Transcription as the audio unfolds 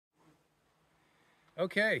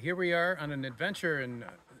Okay, here we are on an adventure in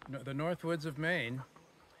the North Woods of Maine.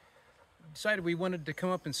 Decided we wanted to come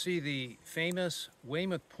up and see the famous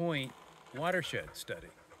Weymouth Point watershed study.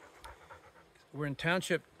 We're in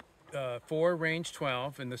Township 4, Range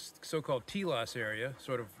 12, in this so-called Telos area,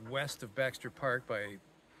 sort of west of Baxter Park by,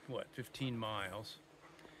 15 miles.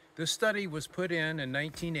 This study was put in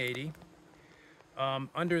 1980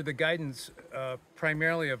 under the guidance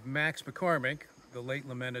primarily of Max McCormick, the late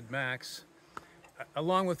lamented Max,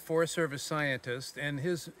 along with Forest Service scientists, and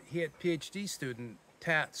he had PhD student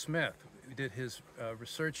Tat Smith, who did his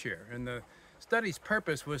research here. And the study's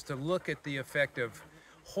purpose was to look at the effect of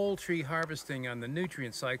whole tree harvesting on the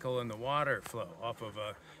nutrient cycle and the water flow off of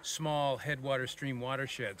a small headwater stream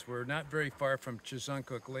watersheds. We're not very far from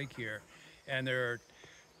Chizuncook Lake here, and there are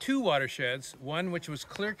two watersheds, one which was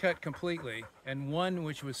clear cut completely and one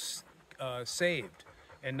which was saved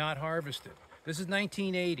and not harvested. This is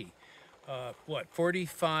 1980.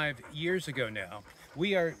 45 years ago now.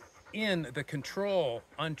 We are in the control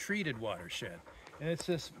untreated watershed. And it's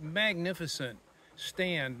this magnificent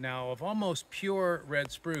stand now of almost pure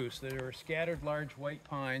red spruce. There are scattered large white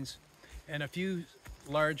pines and a few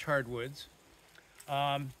large hardwoods.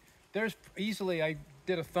 There's easily, I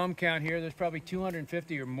did a thumb count here, there's probably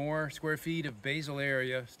 250 or more square feet of basal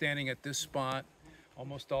area standing at this spot,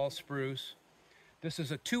 almost all spruce. This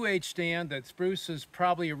is a 2H stand that spruces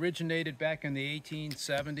probably originated back in the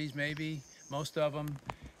 1870s, maybe, most of them,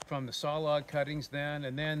 from the sawlog cuttings then.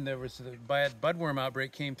 And then there was the bad budworm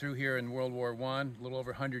outbreak came through here in World War I, a little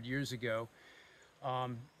over 100 years ago.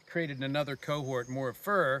 Created another cohort, more of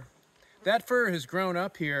fir. That fir has grown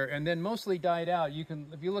up here and then mostly died out. You can,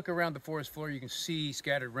 if you look around the forest floor, you can see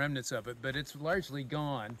scattered remnants of it, but it's largely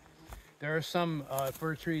gone. There are some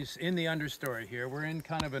fir trees in the understory here. We're in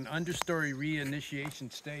kind of an understory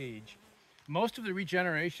reinitiation stage. Most of the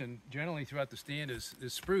regeneration generally throughout the stand is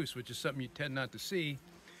spruce, which is something you tend not to see.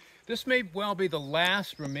 This may well be the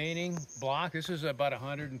last remaining block. This is about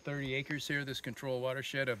 130 acres here, this control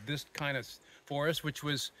watershed of this kind of forest, which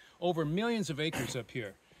was over millions of acres up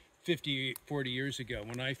here 40 years ago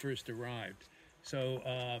when I first arrived.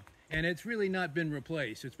 So, and it's really not been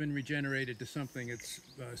replaced. It's been regenerated to something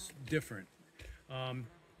that's different.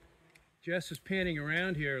 Jess is panning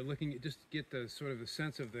around here, looking at just to get the sort of the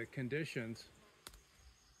sense of the conditions.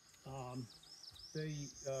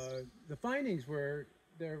 The findings were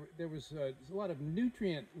there was a lot of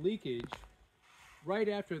nutrient leakage right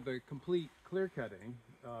after the complete clear cutting,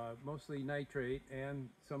 mostly nitrate and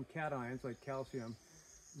some cations like calcium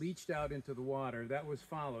leached out into the water. That was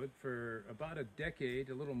followed for about a decade,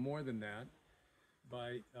 a little more than that,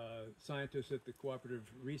 by scientists at the Cooperative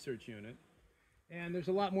Research Unit. And there's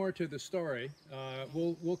a lot more to the story.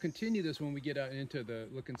 We'll continue this when we get out into the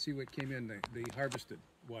look and see what came in the harvested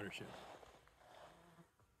watershed.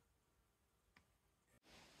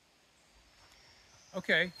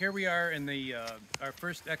 Okay, here we are in the our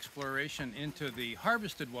first exploration into the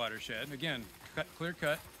harvested watershed. Again, clear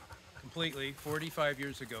cut completely 45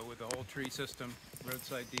 years ago with the whole tree system,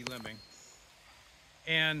 roadside delimbing.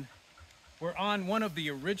 And we're on one of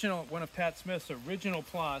Pat Smith's original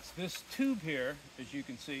plots. This tube here, as you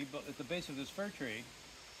can see, at the base of this fir tree,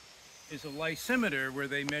 is a lysimeter where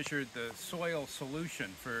they measured the soil solution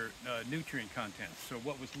for nutrient content. So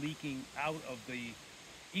what was leaking out of the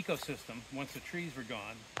ecosystem once the trees were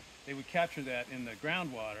gone, they would capture that in the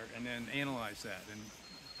groundwater and then analyze that and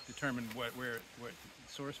determine what the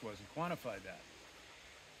source was and quantify that.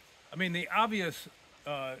 I mean, the obvious,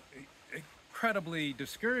 incredibly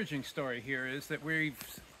discouraging story here is that we've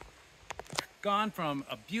gone from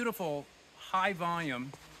a beautiful, high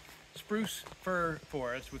volume spruce fir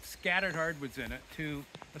forest with scattered hardwoods in it to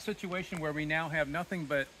a situation where we now have nothing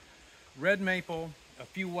but red maple, a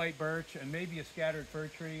few white birch, and maybe a scattered fir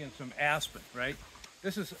tree and some aspen, right?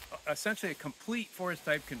 This is essentially a complete forest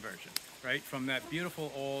type conversion, right? From that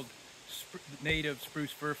beautiful old native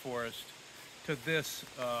spruce fir forest to this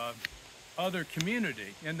other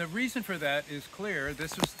community. And the reason for that is clear.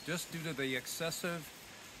 This is just due to the excessive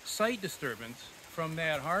site disturbance from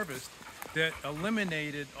that harvest that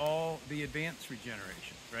eliminated all the advanced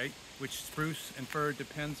regeneration, right? Which spruce and fir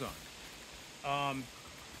depends on.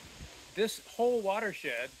 This whole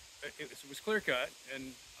watershed, it was clear cut,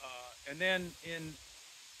 and then in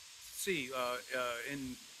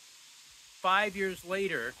 5 years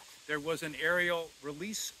later, there was an aerial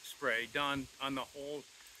release spray done on the whole,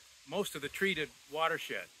 most of the treated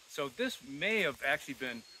watershed. So this may have actually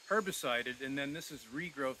been herbicided, and then this is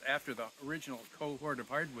regrowth after the original cohort of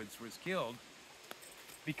hardwoods was killed,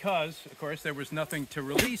 because, of course, there was nothing to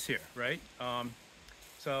release here, right?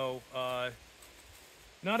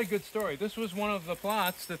 Not a good story. This was one of the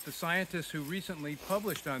plots that the scientists who recently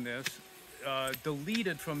published on this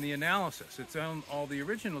deleted from the analysis. It's on all the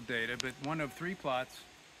original data, but one of 3 plots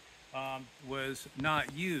was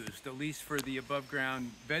not used, at least for the above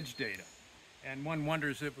ground veg data. And one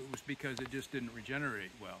wonders if it was because it just didn't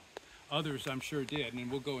regenerate well. Others I'm sure did,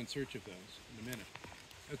 and we'll go in search of those in a minute.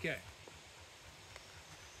 Okay.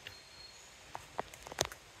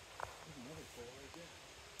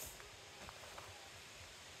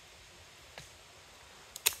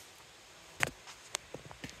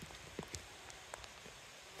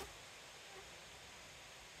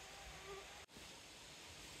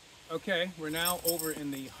 Okay, we're now over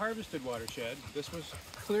in the harvested watershed. This was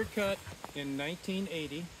clear cut in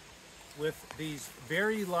 1980 with these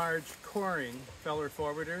very large coring feller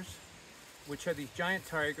forwarders, which had these giant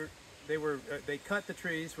tiger. They cut the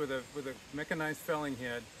trees with a mechanized felling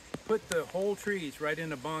head, put the whole trees right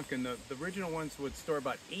in a bunk, and the original ones would store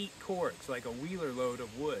about 8 cords, like a wheeler load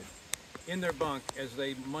of wood, in their bunk as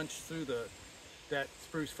they munched through that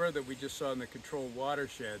spruce fir that we just saw in the controlled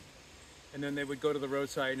watershed. And then they would go to the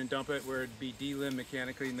roadside and dump it where it'd be delimbed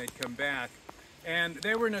mechanically, and they'd come back. And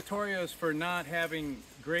they were notorious for not having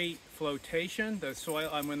great flotation. The soil,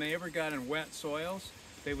 when they ever got in wet soils,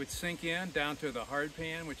 they would sink in down to the hard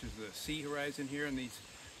pan, which is the sea horizon here. And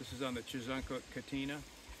this is on the Chizuncocatina.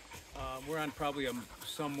 We're on probably a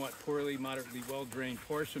somewhat poorly, moderately well-drained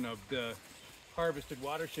portion of the harvested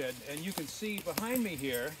watershed, and you can see behind me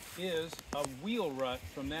here is a wheel rut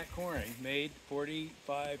from that coring made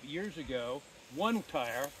 45 years ago, 1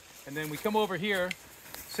 tire, and then we come over here,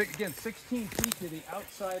 again 16 feet to the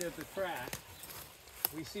outside of the track,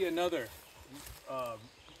 we see another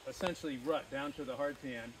essentially rut down to the hard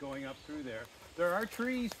pan going up through there. There are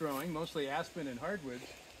trees growing, mostly aspen and hardwoods,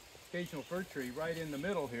 occasional fir tree right in the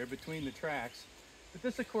middle here between the tracks, but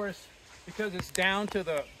this of course, because it's down to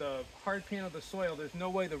the hard pan of the soil, there's no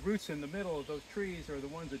way the roots in the middle of those trees, or the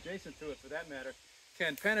ones adjacent to it for that matter,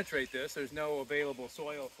 can penetrate this. There's no available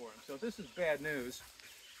soil for them. So this is bad news.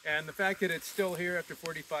 And the fact that it's still here after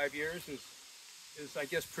 45 years is I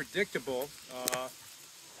guess, predictable,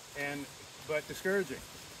 but discouraging.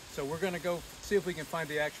 So we're going to go see if we can find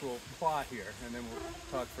the actual plot here, and then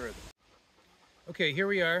we'll talk further. Okay, here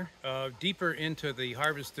we are, deeper into the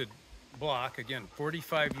harvested block, again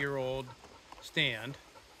 45-year-old stand.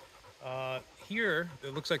 Here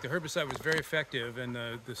it looks like the herbicide was very effective, and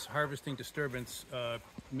this harvesting disturbance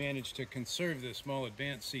managed to conserve the small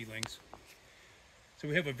advanced seedlings. So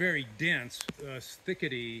we have a very dense,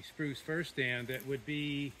 thickety spruce fir stand that would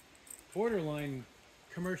be borderline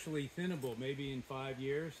commercially thinnable maybe in 5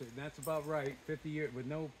 years, and that's about right. 50 years with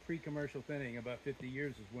no pre-commercial thinning, about 50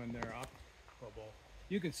 years is when they're operable.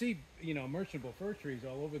 You can see, you know, merchantable fir trees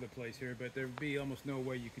all over the place here, but there would be almost no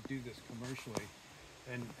way you could do this commercially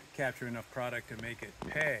and capture enough product to make it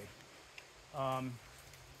pay.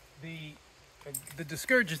 The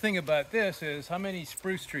discouraging thing about this is how many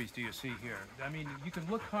spruce trees do you see here? I mean, you can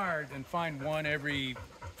look hard and find one every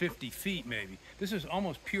 50 feet maybe. This is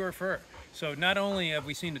almost pure fir. So not only have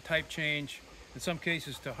we seen the type change in some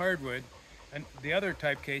cases to hardwood, and the other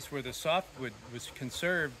type case where the softwood was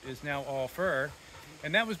conserved is now all fir.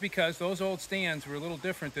 And that was because those old stands were a little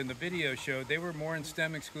different than the video showed. They were more in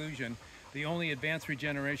stem exclusion. The only advanced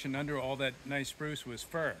regeneration under all that nice spruce was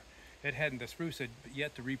fir. The spruce had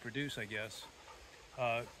yet to reproduce, I guess,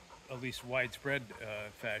 at least widespread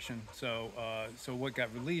fashion. So what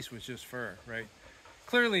got released was just fir, right?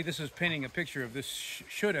 Clearly, this is painting a picture of this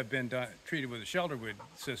should have been treated with a shelterwood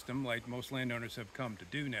system, like most landowners have come to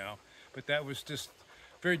do now. But that was just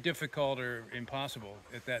very difficult or impossible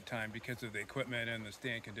at that time because of the equipment and the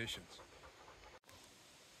stand conditions.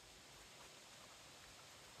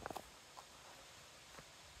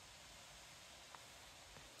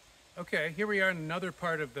 Okay, here we are in another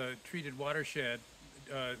part of the treated watershed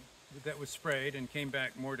that was sprayed and came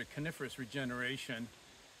back more to coniferous regeneration.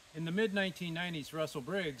 In the mid-1990s, Russell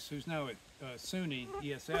Briggs, who's now at SUNY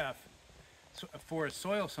ESF, a forest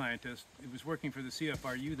soil scientist, who was working for the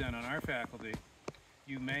CFRU then on our faculty,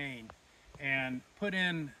 UMaine, and put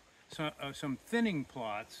in some thinning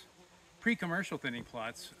plots, pre-commercial thinning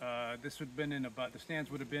plots. This would have been the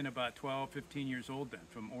stands would have been about 12, 15 years old then,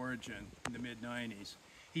 from origin in the mid-90s.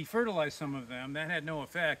 He fertilized some of them. That had no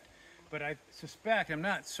effect, but I suspect, I'm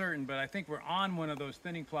not certain, but I think we're on one of those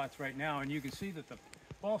thinning plots right now, and you can see that the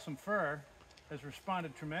balsam fir has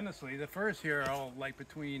responded tremendously. The firs here are all like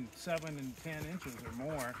between 7 and 10 inches or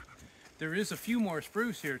more. There is a few more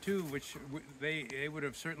spruce here too, which they would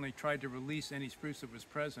have certainly tried to release any spruce that was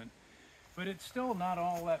present. But it's still not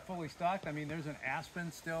all that fully stocked. I mean, there's an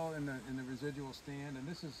aspen still in the residual stand, and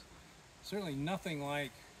this is certainly nothing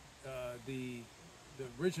like the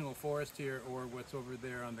original forest here or what's over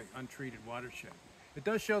there on the untreated watershed. It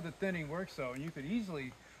does show that thinning works though, and you could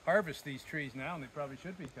easily harvest these trees now, and they probably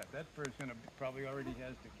should be cut. That fir is going to probably already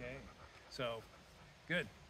has decay. So, good.